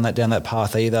haven't gone down that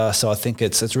path either. So I think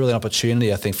it's really an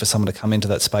opportunity, I think, for someone to come into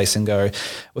that space and go,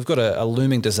 we've got a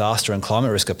looming disaster and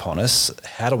climate risk upon us.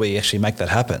 How do we actually make that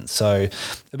happen? So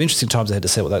it'll be interesting times ahead to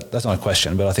see that's not a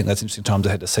question, but I think that's interesting times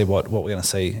ahead to see what we're going to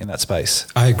see in that space.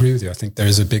 I agree with you. I think there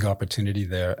is a big opportunity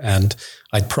there. And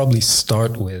I'd probably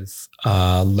start with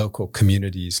local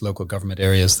communities, local government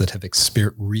areas that have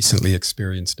recently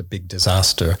experienced a big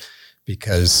disaster,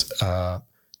 because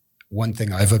one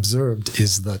thing I've observed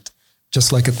is that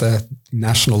just like at the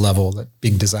national level, that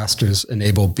big disasters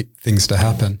enable things to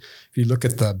happen. If you look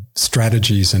at the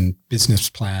strategies and business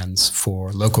plans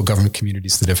for local government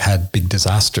communities that have had big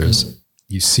disasters,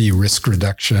 you see risk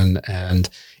reduction. And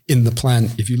in the plan,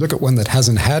 if you look at one that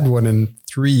hasn't had one in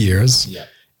 3 years,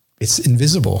 it's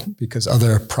invisible because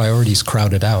other priorities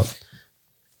crowd it out.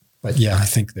 But yeah, I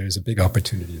think there's a big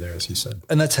opportunity there, as you said.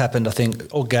 And that's happened, I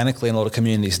think, organically in a lot of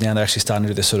communities now. They're actually starting to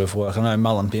do this sort of work. I know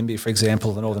Mullumbimby, for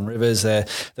example, the Northern Rivers, they're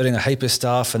doing a heap of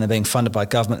stuff and they're being funded by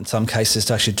government in some cases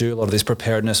to actually do a lot of this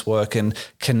preparedness work and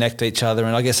connect each other.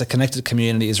 And I guess a connected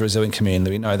community is a resilient community.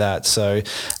 We know that. So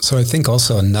I think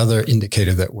also another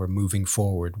indicator that we're moving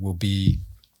forward will be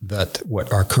that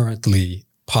what are currently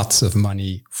pots of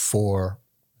money for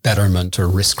betterment or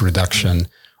risk reduction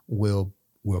will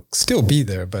still be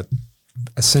there, but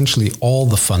essentially all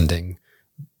the funding,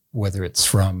 whether it's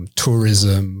from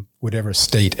tourism, whatever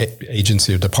state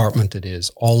agency or department it is,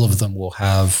 all of them will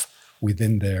have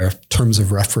within their terms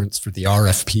of reference for the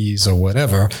RFPs or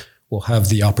whatever, will have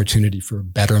the opportunity for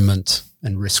betterment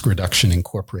and risk reduction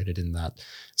incorporated in that,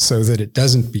 so that it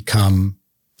doesn't become,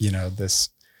 this,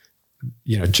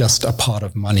 just a pot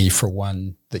of money for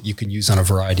one that you can use on a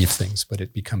variety of things, but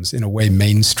it becomes in a way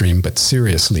mainstream, but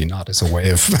seriously, not as a way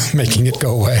of making it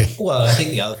go away. Well, I think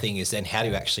the other thing is then how do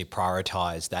you actually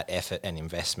prioritize that effort and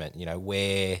investment?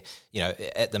 Where,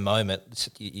 at the moment,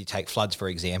 you take floods, for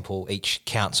example, each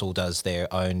council does their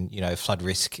own, flood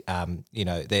risk,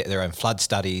 their own flood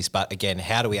studies. But again,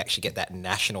 how do we actually get that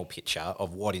national picture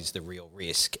of what is the real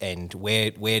risk and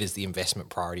where does the investment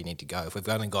priority need to go? If we've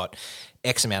only got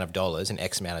X amount of dollars and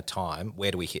X amount of time,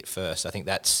 where do we hit first? I think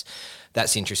that's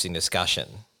interesting discussion.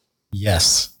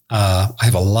 Yes. I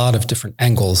have a lot of different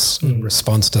angles in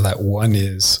response to that. One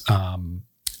is,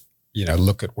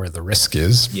 look at where the risk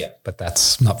is, but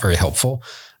that's not very helpful.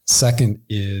 Second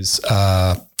is,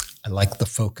 I like the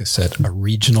focus at a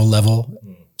regional level,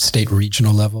 state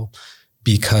regional level,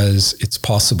 because it's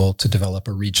possible to develop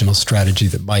a regional strategy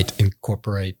that might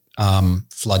incorporate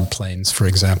floodplains, for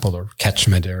example, or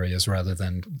catchment areas rather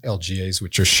than LGAs,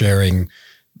 which are sharing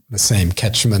the same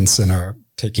catchments and are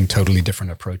taking totally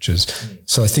different approaches.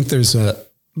 So I think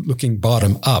looking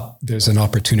bottom up, there's an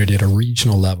opportunity at a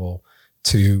regional level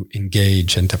to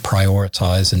engage and to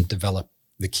prioritize and develop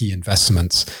the key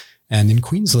investments. And in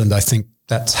Queensland, I think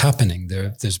that's happening.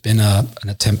 There's been an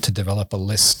attempt to develop a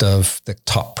list of the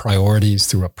top priorities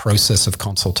through a process of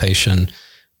consultation,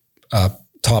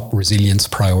 top resilience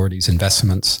priorities,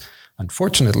 investments.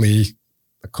 Unfortunately,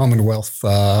 the Commonwealth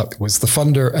was the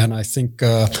funder, and I think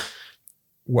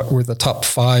what were the top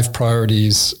 5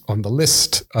 priorities on the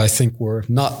list, I think were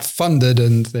not funded,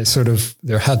 and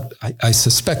I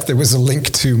suspect there was a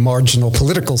link to marginal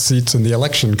political seats in the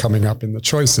election coming up in the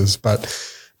choices, but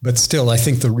still, I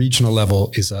think the regional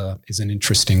level is an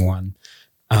interesting one.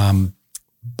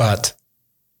 But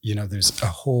there's a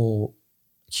whole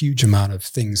huge amount of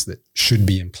things that should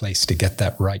be in place to get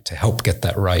that right, to help get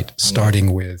that right,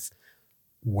 starting with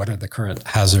what are the current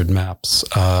hazard maps?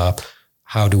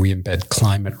 How do we embed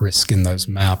climate risk in those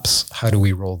maps? How do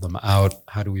we roll them out?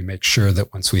 How do we make sure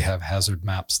that once we have hazard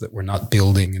maps that we're not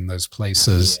building in those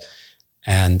places?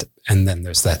 And then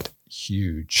there's that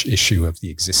huge issue of the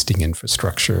existing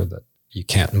infrastructure that you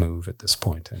can't move at this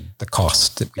point, and the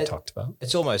cost that we talked about.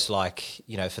 It's almost like,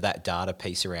 for that data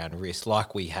piece around risk,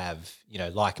 like we have,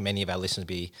 like many of our listeners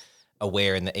be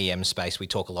aware in the EM space, we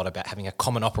talk a lot about having a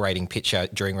common operating picture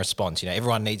during response.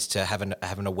 Everyone needs to have an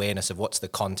awareness of what's the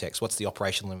context, what's the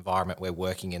operational environment we're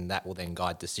working in. That will then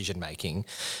guide decision making.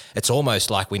 It's almost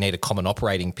like we need a common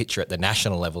operating picture at the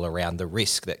national level around the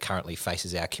risk that currently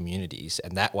faces our communities,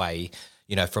 and that way,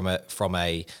 from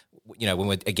a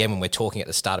when we're talking at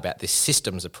the start about this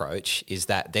systems approach, is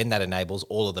that then that enables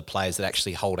all of the players that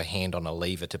actually hold a hand on a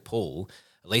lever to pull.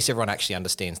 At least everyone actually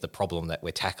understands the problem that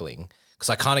we're tackling. Because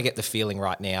I kind of get the feeling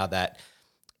right now that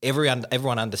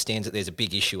everyone understands that there's a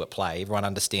big issue at play. Everyone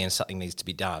understands something needs to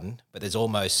be done, but there's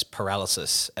almost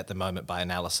paralysis at the moment by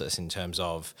analysis in terms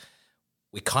of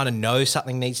we kind of know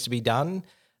something needs to be done,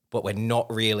 but we're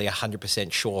not really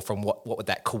 100% sure from what would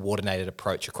that coordinated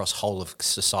approach across whole of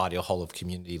society or whole of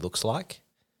community looks like.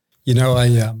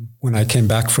 When I came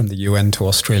back from the UN to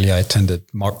Australia, I attended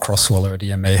Mark Crosswell at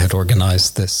EMA had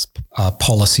organized this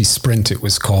policy sprint, it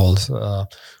was called,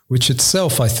 which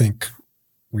itself, I think,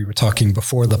 we were talking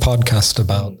before the podcast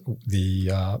about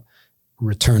the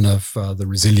return of the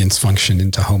resilience function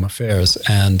into home affairs.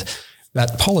 And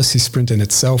that policy sprint in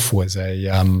itself was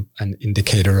an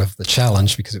indicator of the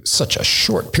challenge because it was such a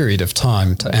short period of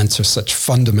time to answer such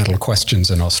fundamental questions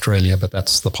in Australia, but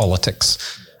that's the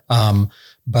politics.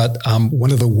 But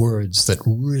one of the words that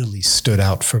really stood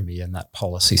out for me in that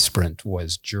policy sprint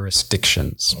was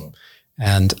jurisdictions.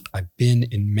 And I've been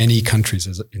in many countries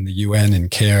in the UN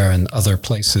and CARE and other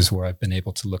places where I've been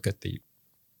able to look at the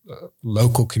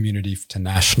local community to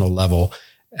national level.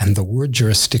 And the word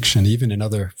jurisdiction, even in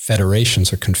other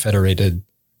federations or confederated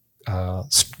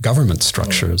government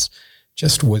structures,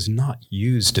 just was not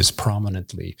used as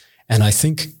prominently. And I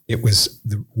think it was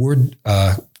the word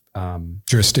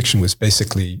jurisdiction was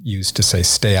basically used to say,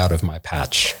 stay out of my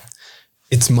patch.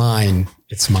 It's mine.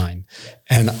 It's mine.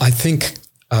 And I think,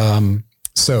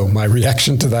 so my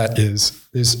reaction to that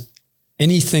is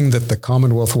anything that the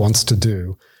Commonwealth wants to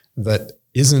do that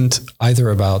isn't either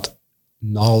about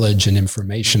knowledge and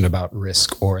information about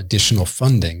risk or additional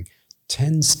funding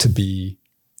tends to be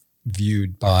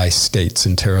viewed by states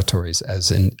and territories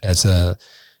as in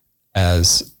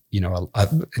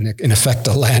effect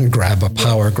a land grab, a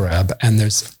power grab. And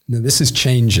this is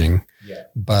changing,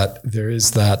 but there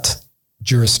is that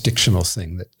jurisdictional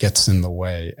thing that gets in the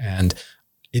way, and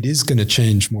it is going to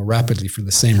change more rapidly for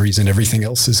the same reason everything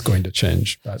else is going to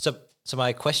change. But So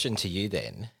my question to you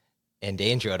then, and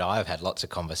Andrew and I have had lots of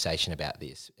conversation about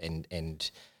this, and Andrew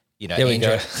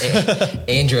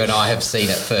and I have seen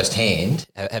it firsthand,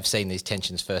 have seen these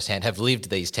tensions firsthand, have lived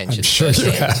these tensions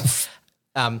firsthand. You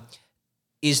have.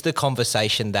 Is the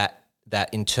conversation that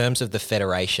in terms of the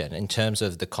federation, in terms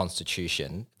of the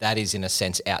constitution, that is in a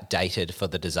sense outdated for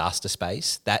the disaster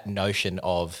space? That notion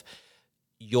of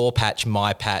your patch,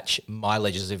 my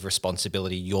legislative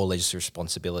responsibility, your legislative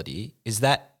responsibility, is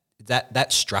that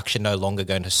structure no longer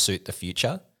going to suit the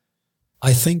future?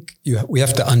 I think we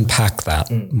have to unpack that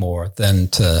more than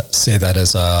to say that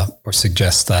or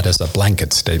suggest that as a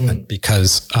blanket statement,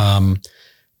 because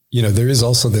there is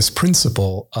also this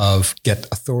principle of get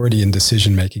authority and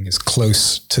decision making as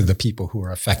close to the people who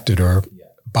are affected or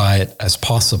by it as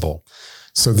possible.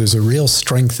 So there's a real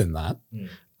strength in that.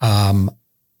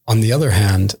 On the other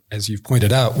hand, as you've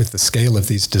pointed out, with the scale of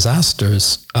these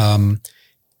disasters,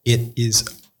 it's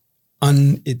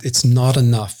not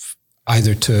enough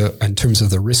either in terms of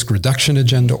the risk reduction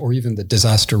agenda or even the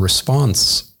disaster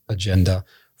response agenda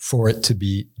for it to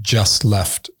be just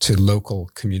left to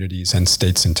local communities and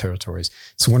states and territories.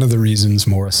 It's one of the reasons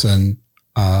Morrison,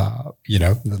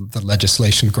 the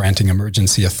legislation granting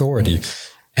emergency authority.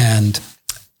 And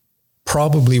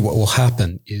probably what will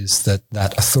happen is that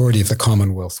authority of the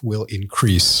Commonwealth will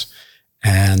increase,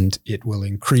 and it will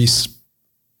increase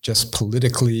just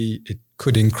politically. It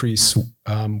could increase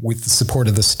with the support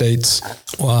of the states.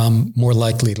 More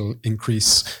likely it'll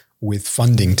increase with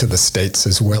funding to the states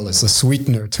as well as a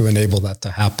sweetener to enable that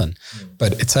to happen.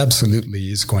 But it's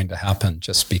absolutely is going to happen,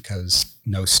 just because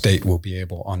no state will be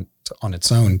able on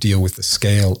its own deal with the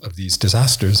scale of these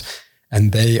disasters.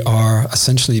 And they are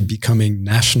essentially becoming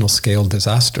national scale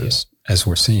disasters as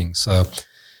we're seeing. So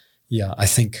I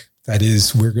think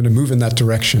we're going to move in that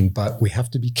direction, but we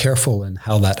have to be careful in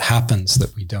how that happens,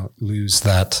 that we don't lose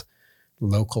that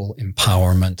local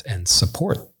empowerment and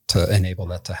support to enable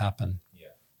that to happen.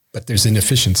 But there's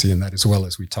inefficiency in that as well,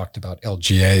 as we talked about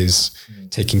LGAs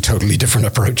taking totally different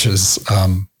approaches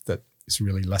that is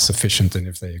really less efficient than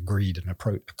if they agreed and a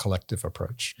collective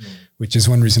approach, which is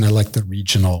one reason I like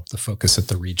the focus at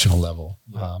the regional level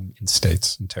in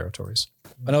states and territories.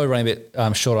 I know we're running a bit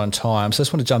short on time, so I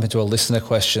just want to jump into a listener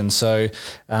question. So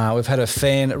we've had a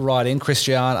fan write in.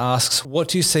 Christian asks, what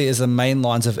do you see as the main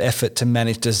lines of effort to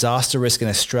manage disaster risk in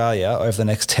Australia over the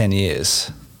next 10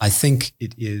 years? I think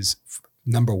it is,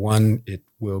 number one, it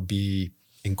will be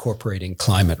incorporating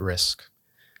climate risk.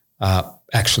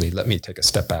 Actually, let me take a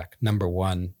step back. Number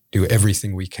one, do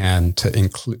everything we can to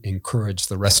encourage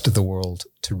the rest of the world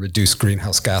to reduce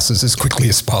greenhouse gases as quickly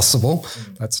as possible.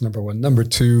 That's number one. Number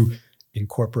two,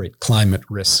 incorporate climate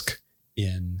risk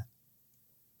in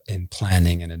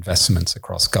planning and investments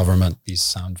across government. These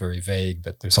sound very vague,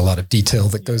 but there's a lot of detail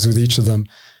that goes with each of them.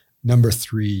 Number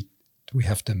three, we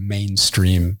have to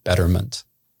mainstream betterment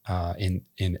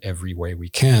in every way we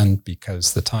can,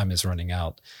 because the time is running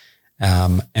out.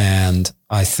 And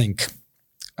I think,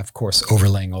 of course,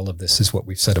 overlaying all of this is what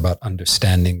we've said about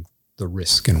understanding the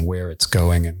risk and where it's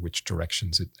going and which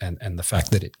directions and the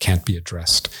fact that it can't be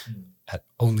addressed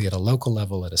only at a local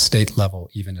level, at a state level,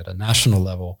 even at a national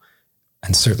level,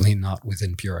 and certainly not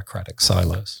within bureaucratic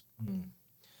silos.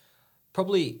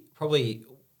 Probably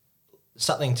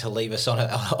something to leave us on a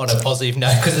positive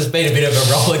note, because it's been a bit of a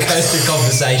roller coaster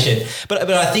conversation.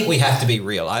 But I think we have to be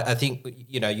real. I think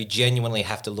you genuinely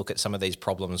have to look at some of these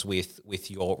problems with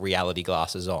your reality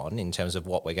glasses on in terms of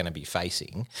what we're going to be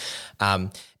facing.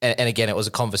 And again, it was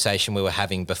a conversation we were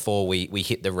having before we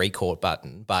hit the record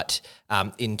button. But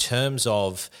in terms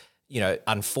of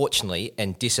unfortunately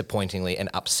and disappointingly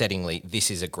and upsettingly, this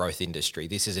is a growth industry.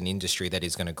 This is an industry that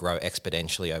is going to grow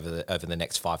exponentially over the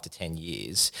next 5 to 10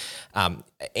 years.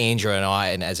 Andrew and I,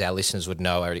 and as our listeners would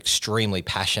know, are extremely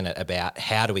passionate about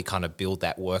how do we kind of build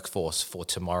that workforce for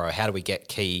tomorrow? How do we get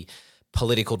key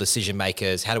political decision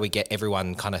makers? How do we get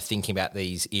everyone kind of thinking about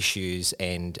these issues?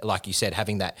 And like you said,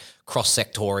 having that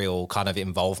cross-sectorial kind of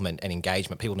involvement and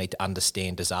engagement. People need to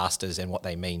understand disasters and what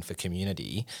they mean for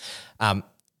community.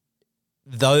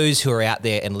 Those who are out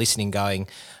there and listening going,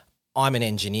 I'm an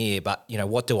engineer, but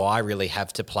what do I really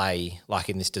have to play like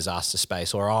in this disaster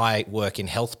space? Or I work in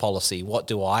health policy. What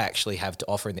do I actually have to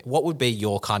offer? What would be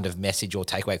your kind of message or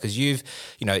takeaway? Because you've,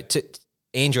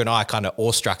 Andrew and I are kind of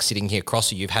awestruck sitting here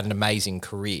across you. You've had an amazing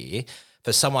career.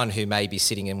 For someone who may be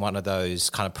sitting in one of those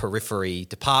kind of periphery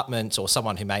departments, or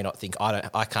someone who may not think,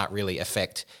 I can't really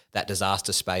affect that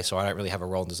disaster space, or I don't really have a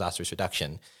role in disaster risk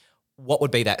reduction, what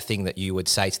would be that thing that you would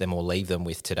say to them or leave them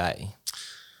with today?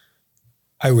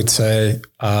 I would say,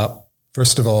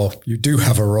 first of all, you do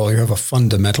have a role. You have a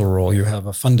fundamental role. You have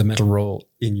a fundamental role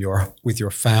with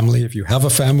your family. If you have a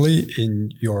family,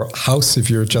 in your house, if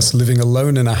you're just living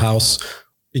alone in a house,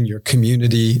 in your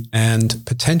community, and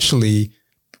potentially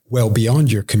well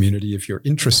beyond your community if you're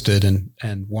interested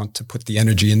and want to put the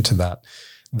energy into that.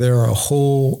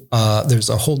 There's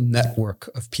a whole network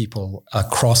of people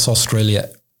across Australia,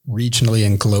 regionally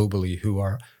and globally, who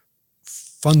are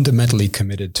fundamentally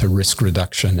committed to risk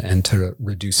reduction and to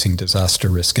reducing disaster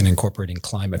risk and incorporating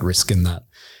climate risk in that.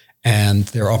 And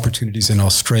there are opportunities in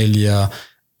Australia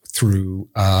through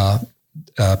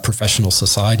professional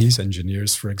societies,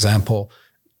 engineers, for example,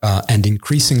 and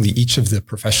increasingly each of the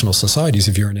professional societies,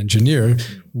 if you're an engineer,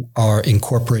 are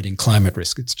incorporating climate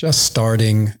risk. It's just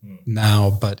starting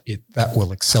now, but that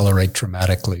will accelerate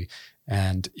dramatically.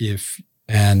 And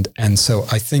so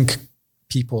I think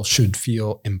people should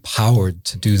feel empowered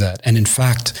to do that. And in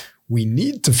fact, we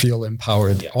need to feel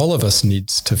empowered. Yeah. All of us need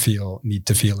to feel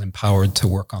empowered to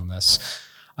work on this.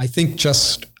 I think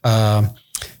just to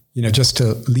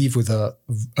leave with a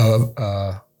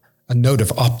note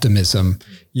of optimism,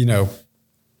 we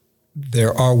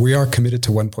are committed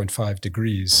to 1.5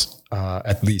 degrees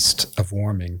at least of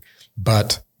warming,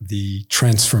 but the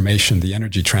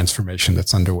energy transformation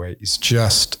that's underway is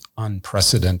just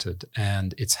unprecedented,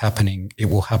 and it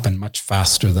will happen much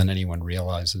faster than anyone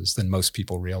realizes, than most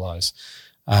people realize.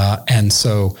 And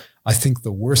so I think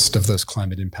the worst of those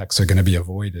climate impacts are going to be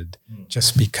avoided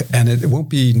and it won't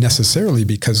be necessarily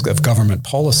because of government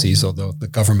policies, although the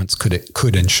governments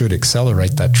could and should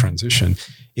accelerate that transition.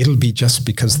 It'll be just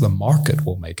because the market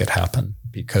will make it happen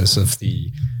because of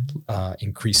the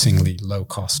increasingly low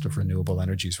cost of renewable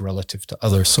energies relative to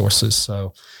other sources.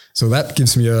 So that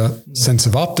gives me a sense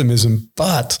of optimism,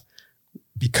 but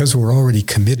because we're already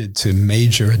committed to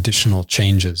major additional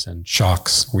changes and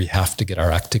shocks, we have to get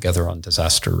our act together on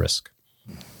disaster risk.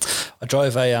 I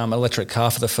drove a electric car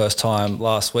for the first time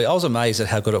last week. I was amazed at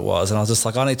how good it was. And I was just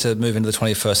like, I need to move into the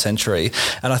 21st century.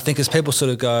 And I think as people sort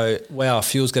of go, wow,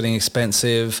 fuel's getting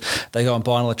expensive, they go and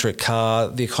buy an electric car,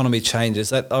 the economy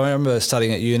changes. I remember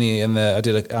studying at uni and I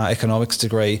did an economics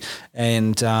degree,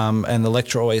 and the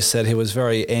lecturer always said he was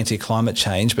very anti-climate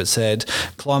change, but said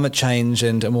climate change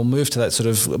and we'll move to that sort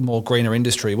of more greener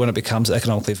industry when it becomes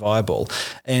economically viable.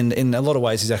 And in a lot of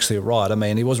ways, he's actually right. I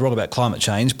mean, he was wrong about climate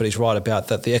change, but he's right about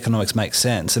that the economics make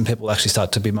sense and people actually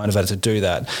start to be motivated to do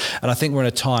that. And I think we're in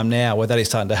a time now where that is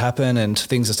starting to happen and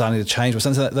things are starting to change. We're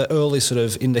starting to the early sort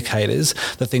of indicators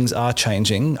that things are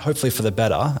changing, hopefully for the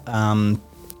better.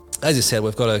 As you said,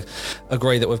 we've got to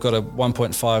agree that we've got a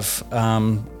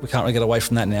 1.5. We can't really get away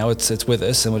from that now. It's with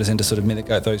us, and we just need to sort of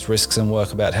mitigate those risks and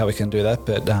work about how we can do that.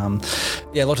 But a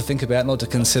lot to think about and a lot to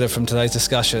consider from today's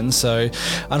discussion. So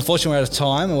unfortunately, we're out of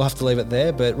time and we'll have to leave it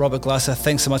there. But Robert Glasser,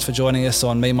 thanks so much for joining us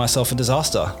on Me, Myself and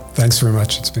Disaster. Thanks very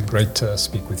much. It's been great to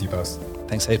speak with you both.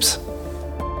 Thanks heaps.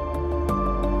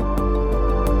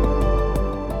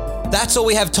 That's all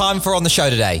we have time for on the show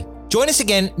today. Join us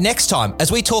again next time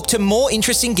as we talk to more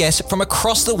interesting guests from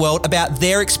across the world about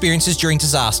their experiences during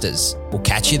disasters. We'll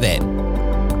catch you then.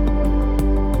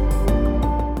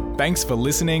 Thanks for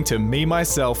listening to Me,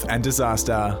 Myself and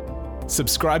Disaster.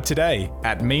 Subscribe today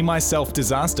at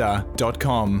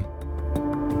memyselfdisaster.com.